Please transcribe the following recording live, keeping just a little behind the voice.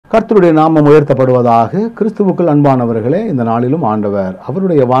கர்த்தருடைய நாமம் உயர்த்தப்படுவதாக. கிறிஸ்துவுக்குள் அன்பானவர்களே, இந்த நாளிலும் ஆண்டவர்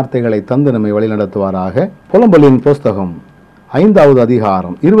அவருடைய வார்த்தைகளை தந்து நம்மை வழிநடத்துவாராக. புலம்பலின் புஸ்தகம் 5வது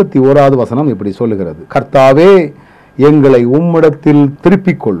அதிகாரம் 21வது வசனம் இப்படி சொல்லுகிறது: கர்த்தாவே, எங்களை உம்மிடத்தில்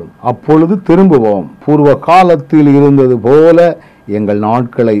திருப்பிக் கொள்ளும், அப்பொழுது திரும்புவோம். பூர்வ காலத்தில் இருந்தது போல எங்கள்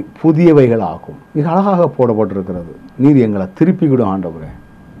நாட்களை புதியவைகளாகும். மிக அழகாக போடப்பட்டிருக்கிறது. நீர் எங்களை திருப்பிக்கிடும் ஆண்டவரே.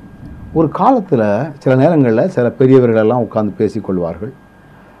 ஒரு காலத்தில் சில நேரங்களில் சில பெரியவர்களெல்லாம் உட்கார்ந்து பேசிக்கொள்வார்கள்.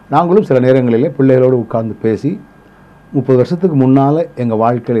 நாங்களும் சில நேரங்களிலே பிள்ளைகளோடு உட்கார்ந்து பேசி 30 வருஷத்துக்கு முன்னால் எங்கள்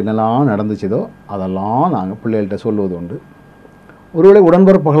வாழ்க்கையில் என்னெல்லாம் நடந்துச்சதோ அதெல்லாம் நாங்கள் பிள்ளைகள்கிட்ட சொல்லுவது உண்டு. ஒருவேளை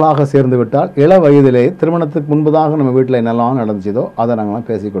உடன்பிறப்புகளாக சேர்ந்து விட்டால் இள வயதிலே திருமணத்துக்கு முன்பதாக நம்ம வீட்டில் என்னெல்லாம் நடந்துச்சதோ அதை நாங்களாம்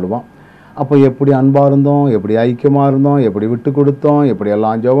பேசிக்கொள்வோம். அப்போ எப்படி அன்பாக இருந்தோம், எப்படி ஐக்கியமாக இருந்தோம், எப்படி விட்டு கொடுத்தோம், எப்படி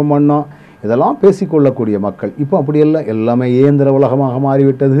எல்லாம் ஜெபம் பண்ணோம், இதெல்லாம் பேசிக்கொள்ளக்கூடிய மக்கள். இப்போ அப்படியெல்லாம் எல்லாமே இயந்திர உலகமாக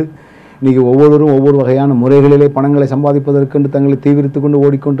மாறிவிட்டது. இன்றைக்கி ஒவ்வொருவரும் ஒவ்வொரு வகையான முறைகளிலே பணங்களை சம்பாதிப்பதற்கென்று தங்களை தீவிரித்து கொண்டு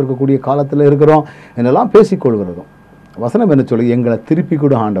ஓடிக்கொண்டிருக்கக்கூடிய காலத்தில் இருக்கிறோம். என்னெல்லாம் பேசிக்கொள்கிறதும் வசனம் என்ன சொல்லி, எங்களை திருப்பி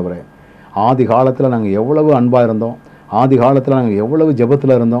கூட ஆண்டவரே. ஆதி காலத்தில் நாங்கள் எவ்வளவு அன்பாக இருந்தோம், ஆதி காலத்தில் நாங்கள் எவ்வளவு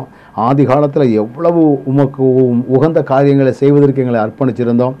ஜெபத்தில் இருந்தோம், ஆதி காலத்தில் எவ்வளவு உமக்கு உகந்த காரியங்களை செய்வதற்கு எங்களை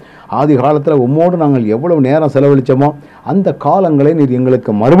அர்ப்பணிச்சிருந்தோம், ஆதி காலத்தில் உம்மோடு நாங்கள் எவ்வளவு நேரம் செலவழித்தோமோ அந்த காலங்களை நீர்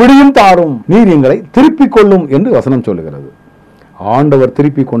எங்களுக்கு மறுபடியும் தாரும், நீர் எங்களை திருப்பிக் கொள்ளும் என்று வசனம் சொல்லுகிறது. ஆண்டவர்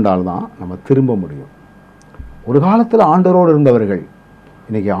திருப்பி கொண்டால்தான் நம்ம திரும்ப முடியும். ஒரு காலத்தில் ஆண்டவரோடு இருந்தவர்கள்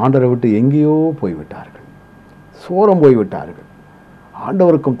இன்றைக்கி ஆண்டவரை விட்டு எங்கேயோ போய்விட்டார்கள், சோரம் போய்விட்டார்கள்.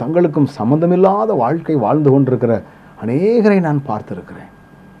 ஆண்டவருக்கும் தங்களுக்கும் சம்பந்தமில்லாத வாழ்க்கை வாழ்ந்து கொண்டிருக்கிற அநேகரை நான் பார்த்திருக்கிறேன்.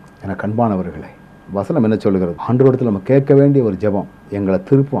 எனக்கு அன்பானவர்களே, வசனம் என்ன சொல்லுகிறது? ஆண்டவரிடத்தில் நம்ம கேட்க வேண்டிய ஒரு ஜெபம், எங்களை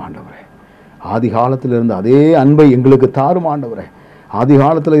திருப்பும் ஆண்டவரே. ஆதி காலத்தில் இருந்த அதே அன்பை எங்களுக்கு தாரும் ஆண்டவரே. ஆதி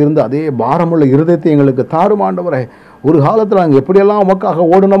காலத்தில் இருந்த அதே பாரமுள்ள இருதயத்தை எங்களுக்கு தாரும் ஆண்டவரே. ஒரு காலத்தில் நாங்கள் எப்படியெல்லாம் உமக்காக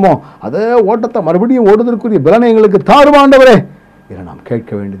ஓடணுமோ அதே ஓட்டத்தை மறுபடியும் ஓடுவதற்குரிய பலனை எங்களுக்கு தாரும் ஆண்டவரே இதை நாம்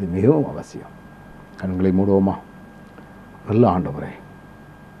கேட்க வேண்டியது மிகவும் அவசியம். கண்களை மூடுவோமா? நல்ல ஆண்டவரே,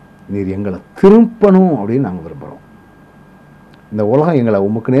 நீர் எங்களை திருப்பணும் அப்படின்னு நாங்கள் விரும்புகிறோம். இந்த உலகம் எங்களை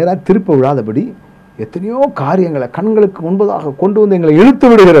உமக்கு நேராக திருப்ப விடாதபடி எத்தனையோ காரியங்களை கண்களுக்கு முன்பதாக கொண்டு வந்து எங்களை இழுத்து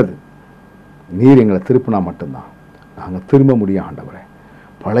விடுகிறது. நீர் எங்களை திருப்பினா மட்டும்தான் நாங்கள் திரும்ப முடியும் ஆண்டவரே.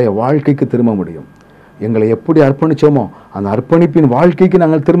 பழைய வாழ்க்கைக்கு திரும்ப முடியும். எங்களை எப்படி அர்ப்பணித்தோமோ அந்த அர்ப்பணிப்பின் வாழ்க்கைக்கு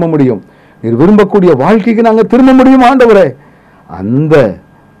நாங்கள் திரும்ப முடியும். நீர் விரும்பக்கூடிய வாழ்க்கைக்கு நாங்கள் திரும்ப முடியும் ஆண்டவரே. அந்த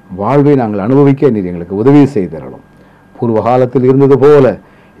வாழ்வை நாங்கள் அனுபவிக்க நீர் எங்களுக்கு உதவி செய்தரலும். பூர்வ காலத்தில் இருந்தது போல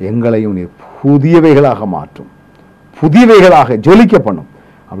எங்களையும் நீர் புதியவைகளாக மாற்றும், புதியவைகளாக ஜொலிக்க பண்ணும்.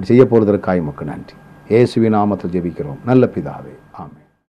 அப்படி செய்ய போகிறதற்காக உமக்கு நன்றி. இயேசுவின் நாமத்தில் ஜெபிக்கிறோம் நல்ல பிதாவே.